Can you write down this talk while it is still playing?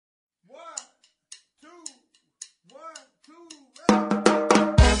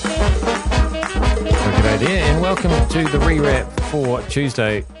there, and welcome to the rewrap for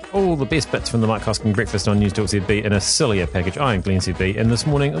Tuesday. All the best bits from the Mike Hosking Breakfast on News Talk ZB in a sillier package. I am Glenn ZB, and this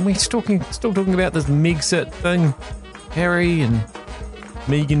morning, and we're still talking about this Megxit thing. Harry and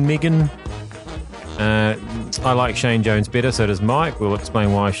Meghan. I like Shane Jones better, so does Mike. We'll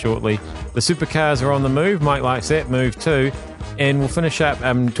explain why shortly. The supercars are on the move. Mike likes that move too. And we'll finish up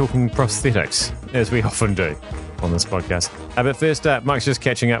talking prosthetics, as we often do on this podcast. But first up, Mike's just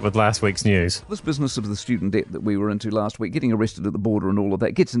catching up with last week's news. This business of the student debt that we were into last week, getting arrested at the border and all of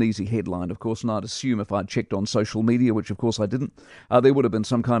that, gets an easy headline, of course, and I'd assume if I'd checked on social media, which of course I didn't, there would have been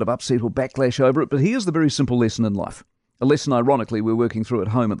some kind of upset or backlash over it. But here's the very simple lesson in life. A lesson, ironically, we're working through at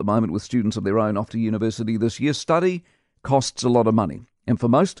home at the moment with students of their own off to university this year. Study costs a lot of money, and for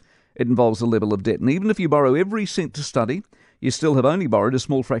most, it involves a level of debt. And even if you borrow every cent to study, you still have only borrowed a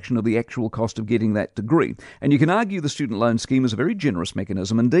small fraction of the actual cost of getting that degree. And you can argue the student loan scheme is a very generous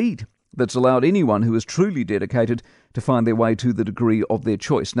mechanism indeed that's allowed anyone who is truly dedicated to find their way to the degree of their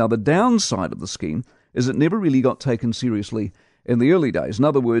choice. Now, the downside of the scheme is it never really got taken seriously in the early days. In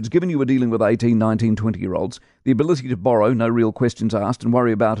other words, given you were dealing with 18, 19, 20-year-olds, the ability to borrow, no real questions asked, and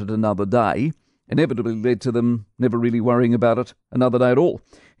worry about it another day inevitably led to them never really worrying about it another day at all.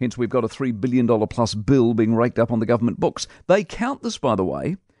 Hence, we've got a $3 billion plus bill being raked up on the government books. They count this, by the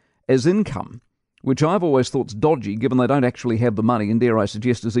way, as income, which I've always thought's dodgy, given they don't actually have the money, and dare I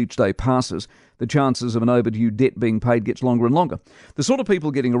suggest as each day passes, the chances of an overdue debt being paid gets longer and longer. The sort of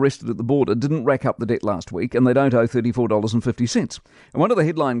people getting arrested at the border didn't rack up the debt last week, and they don't owe $34.50. And one of the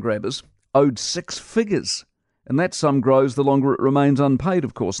headline grabbers owed six figures, and that sum grows the longer it remains unpaid,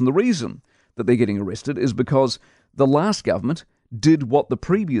 of course. And the reason that they're getting arrested is because the last government did what the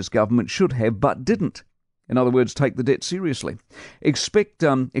previous government should have but didn't. In other words, take the debt seriously. Expect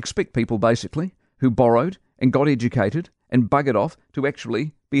people, basically, who borrowed and got educated and buggered off to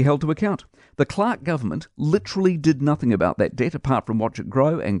actually be held to account. The Clark government literally did nothing about that debt apart from watch it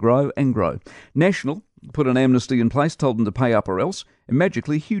grow and grow and grow. National put an amnesty in place, told them to pay up or else, and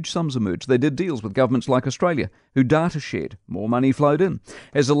magically huge sums emerged. They did deals with governments like Australia, who data shared. More money flowed in.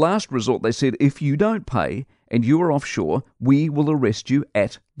 As a last resort, they said, if you don't pay and you are offshore, we will arrest you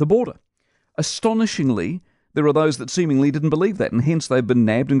at the border. Astonishingly, there are those that seemingly didn't believe that, and hence they've been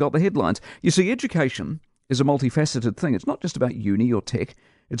nabbed and got the headlines. You see, education is a multifaceted thing. It's not just about uni or tech,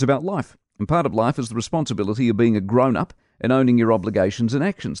 it's about life. And part of life is the responsibility of being a grown-up and owning your obligations and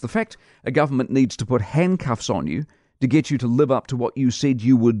actions. The fact a government needs to put handcuffs on you to get you to live up to what you said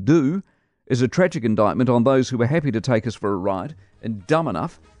you would do is a tragic indictment on those who were happy to take us for a ride and dumb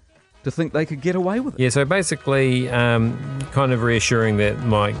enough to think they could get away with it. Yeah, so basically kind of reassuring that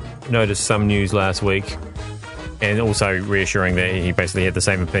Mike noticed some news last week, and also reassuring that he basically had the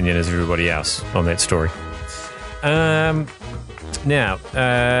same opinion as everybody else on that story. Now,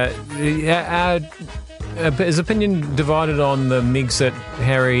 is opinion divided on the Megxit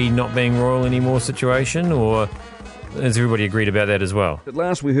Harry not being royal anymore situation, or has everybody agreed about that as well? At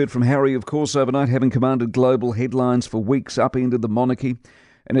last we heard from Harry, of course, overnight, having commanded global headlines for weeks, upended the monarchy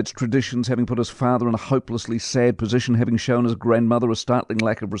and its traditions, having put his father in a hopelessly sad position, having shown his grandmother a startling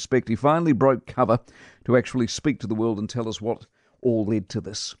lack of respect. He finally broke cover to actually speak to the world and tell us what all led to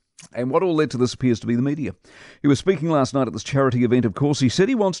this. And what all led to this appears to be the media. He was speaking last night at this charity event, of course. He said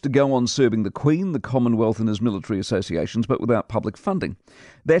he wants to go on serving the Queen, the Commonwealth and his military associations, but without public funding.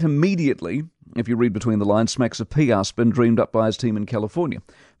 That immediately, if you read between the lines, smacks of PR spin dreamed up by his team in California.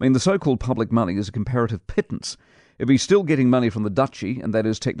 I mean, the so-called public money is a comparative pittance. If he's still getting money from the duchy, and that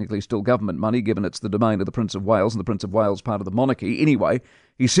is technically still government money, given it's the domain of the Prince of Wales, and the Prince of Wales part of the monarchy, anyway,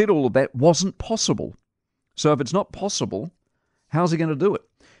 he said all of that wasn't possible. So if it's not possible, how's he going to do it?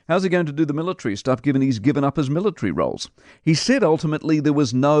 How's he going to do the military stuff, given he's given up his military roles? He said ultimately there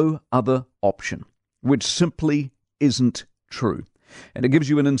was no other option, which simply isn't true. And it gives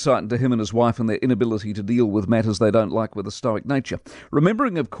you an insight into him and his wife and their inability to deal with matters they don't like with a stoic nature.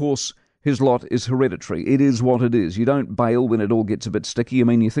 Remembering, of course, his lot is hereditary. It is what it is. You don't bail when it all gets a bit sticky. I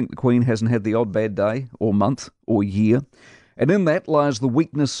mean, you think the Queen hasn't had the odd bad day, or month, or year. And in that lies the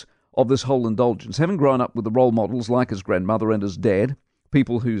weakness of this whole indulgence. Having grown up with the role models like his grandmother and his dad,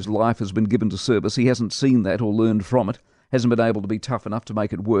 people whose life has been given to service, he hasn't seen that or learned from it, hasn't been able to be tough enough to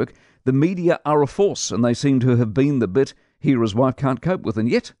make it work. The media are a force, and they seem to have been the bit he or his wife can't cope with. And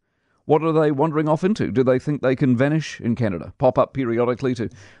yet, what are they wandering off into? Do they think they can vanish in Canada, pop up periodically to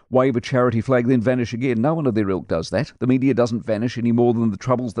wave a charity flag, then vanish again? No one of their ilk does that. The media doesn't vanish any more than the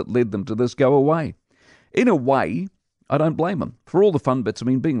troubles that led them to this go away. In a way, I don't blame them. For all the fun bits, I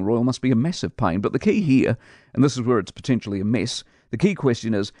mean, being royal must be a massive pain. But the key here, and this is where it's potentially a mess, the key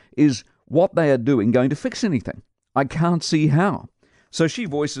question is what they are doing going to fix anything? I can't see how. So she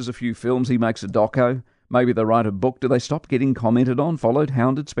voices a few films, he makes a doco, Maybe they write a book. Do they stop getting commented on, followed,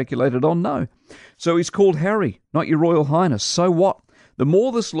 hounded, speculated on? No. So he's called Harry, not your Royal Highness. So what? The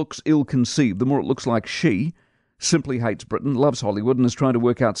more this looks ill-conceived, the more it looks like she simply hates Britain, loves Hollywood, and is trying to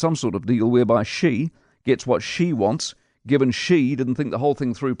work out some sort of deal whereby she gets what she wants, given she didn't think the whole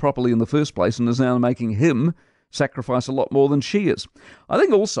thing through properly in the first place and is now making him sacrifice a lot more than she is. I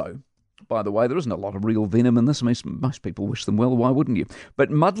think also, by the way, there isn't a lot of real venom in this. I mean, most people wish them well, why wouldn't you?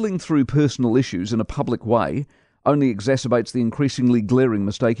 But muddling through personal issues in a public way only exacerbates the increasingly glaring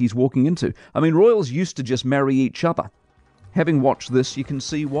mistake he's walking into. I mean, royals used to just marry each other. Having watched this, you can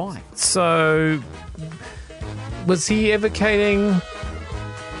see why. So, was he advocating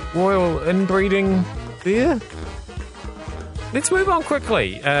royal inbreeding there? Let's move on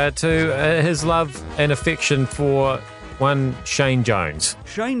quickly to his love and affection for one Shane Jones.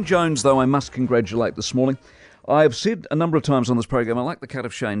 Shane Jones, though, I must congratulate this morning. I've said a number of times on this program, I like the cut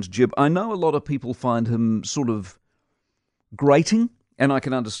of Shane's jib. I know a lot of people find him sort of grating, and I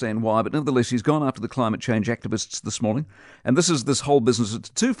can understand why, but nevertheless, he's gone after the climate change activists this morning. And this is this whole business. It's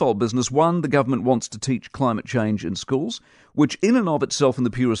a twofold business. One, the government wants to teach climate change in schools, which in and of itself in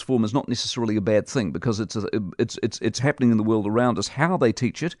the purest form is not necessarily a bad thing because it's happening in the world around us. How they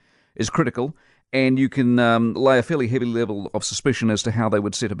teach it is critical. And you can lay a fairly heavy level of suspicion as to how they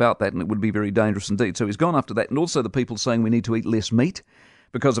would set about that, and it would be very dangerous indeed. So he's gone after that. And also the people saying we need to eat less meat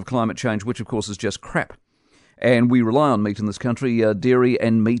because of climate change, which of course is just crap. And we rely on meat in this country. Dairy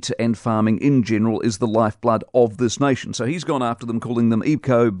and meat and farming in general is the lifeblood of this nation. So he's gone after them, calling them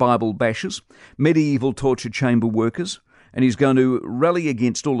eco-Bible bashers, medieval torture chamber workers, and he's going to rally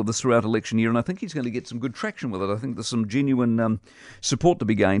against all of this throughout election year, and I think he's going to get some good traction with it. I think there's some genuine support to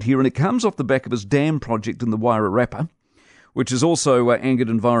be gained here, and it comes off the back of his dam project in the Wairarapa, which has also angered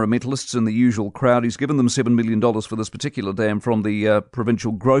environmentalists in the usual crowd. He's given them $7 million for this particular dam from the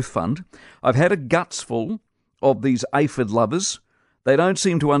Provincial Growth Fund. I've had a guts full of these aphid lovers. They don't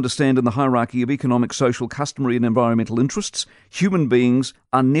seem to understand in the hierarchy of economic, social, customary and environmental interests, human beings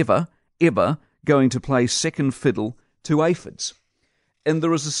are never, ever going to play second fiddle to aphids. And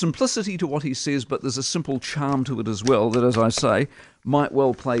there is a simplicity to what he says, but there's a simple charm to it as well that, as I say, might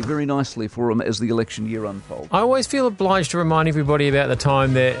well play very nicely for him as the election year unfolds. I always feel obliged to remind everybody about the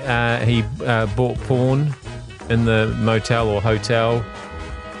time that he bought porn in the motel or hotel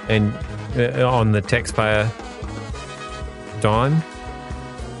and on the taxpayer dime.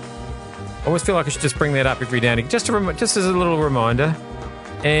 I always feel like I should just bring that up every now and again, just as a little reminder.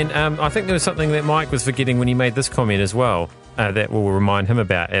 And I think there was something that Mike was forgetting when he made this comment as well that we'll remind him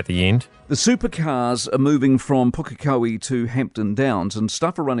about at the end. The supercars are moving from Pukekohe to Hampton Downs, and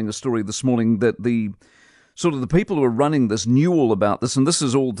Stuff are running a story this morning that the people who are running this knew all about this, and this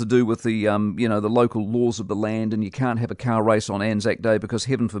is all to do with the the local laws of the land, and you can't have a car race on Anzac Day because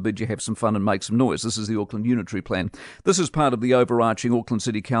heaven forbid you have some fun and make some noise. This is the Auckland Unitary Plan. This is part of the overarching Auckland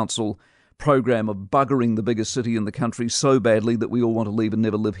City Council program of buggering the biggest city in the country so badly that we all want to leave and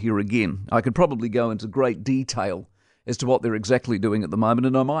never live here again. I could probably go into great detail as to what they're exactly doing at the moment,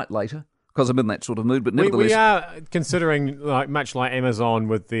 and I might later, because I'm in that sort of mood, but nevertheless... We are considering, much like Amazon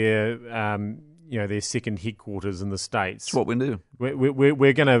with their their second headquarters in the States. That's what we do.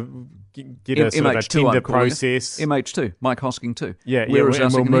 We're going to get a sort of a tender process. MH2, Mike Hosking 2. Yeah, and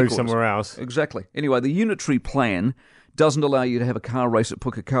we'll move somewhere else. Exactly. Anyway, the Unitary Plan doesn't allow you to have a car race at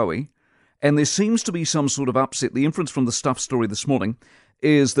Pukekohe, and there seems to be some sort of upset. The inference from the Stuff story this morning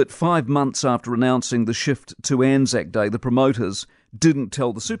is that 5 months after announcing the shift to Anzac Day, the promoters didn't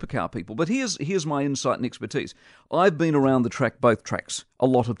tell the supercar people. But here's my insight and expertise. I've been around the track, both tracks, a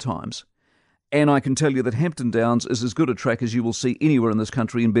lot of times. And I can tell you that Hampton Downs is as good a track as you will see anywhere in this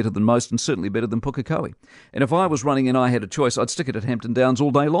country, and better than most, and certainly better than Pukekohe. And if I was running and I had a choice, I'd stick it at Hampton Downs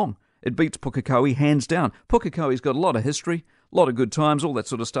all day long. It beats Pukekohe hands down. Pukekohe's got a lot of history, a lot of good times, all that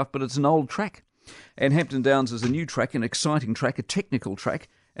sort of stuff, but it's an old track. And Hampton Downs is a new track, an exciting track, a technical track,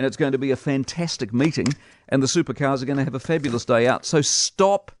 and it's going to be a fantastic meeting, and the supercars are going to have a fabulous day out. So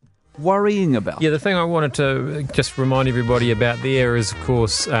stop worrying about. Yeah, the thing I wanted to just remind everybody about there is, of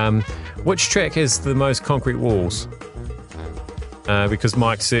course, which track has the most concrete walls? Because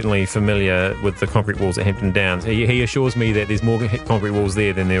Mike's certainly familiar with the concrete walls at Hampton Downs. He assures me that there's more concrete walls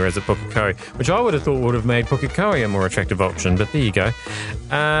there than there is at Pukekohe, which I would have thought would have made Pukekohe a more attractive option, but there you go.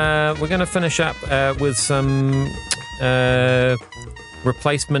 We're going to finish up with some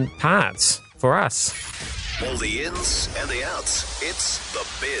replacement parts for us. All the ins and the outs. It's The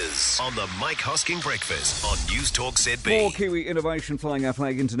Biz on the Mike Hosking Breakfast on News Talk ZB. More Kiwi innovation flying our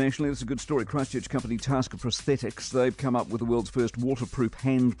flag internationally. That's a good story. Christchurch company Tasker Prosthetics. They've come up with the world's first waterproof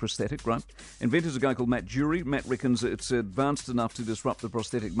hand prosthetic, right? Inventor's a guy called Matt Jury. Matt reckons it's advanced enough to disrupt the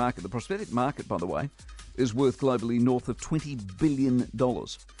prosthetic market. The prosthetic market, by the way, is worth globally north of $20 billion.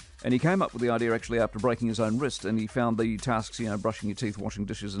 And he came up with the idea actually after breaking his own wrist, and he found the tasks, brushing your teeth, washing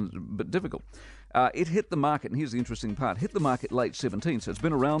dishes, a bit difficult. It hit the market, and here's the interesting part, hit the market late 2017, so it's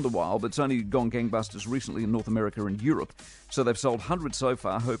been around a while, but it's only gone gangbusters recently in North America and Europe. So they've sold hundreds so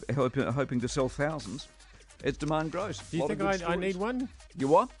far, hoping to sell thousands as demand grows. Do you think I need one? You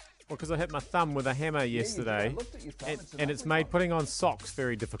what? Well, because I hit my thumb with a hammer yesterday, I looked at your thumb, and it's made putting on socks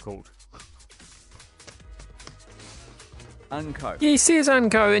very difficult. Unco. Yeah, he says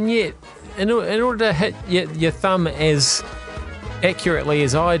unco, and yet, in order to hit your thumb as accurately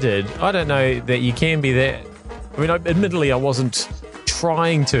as I did, I don't know that you can be that. I mean, admittedly, I wasn't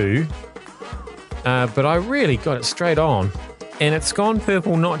trying to, but I really got it straight on, and it's gone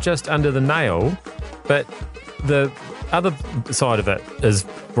purple not just under the nail, but the other side of it is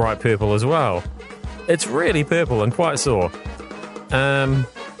bright purple as well. It's really purple and quite sore. I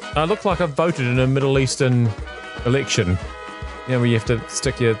look like I voted in a Middle Eastern election. Where you have to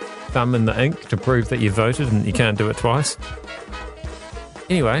stick your thumb in the ink to prove that you voted and you can't do it twice.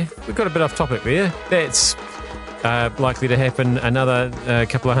 Anyway, we've got a bit off topic there. That's likely to happen another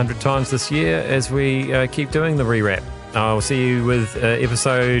couple of hundred times this year as we keep doing the rewrap. I'll see you with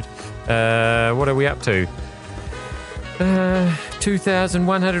episode, what are we up to?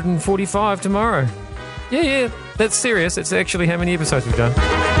 2,145 tomorrow. Yeah, that's serious. It's actually how many episodes we've done.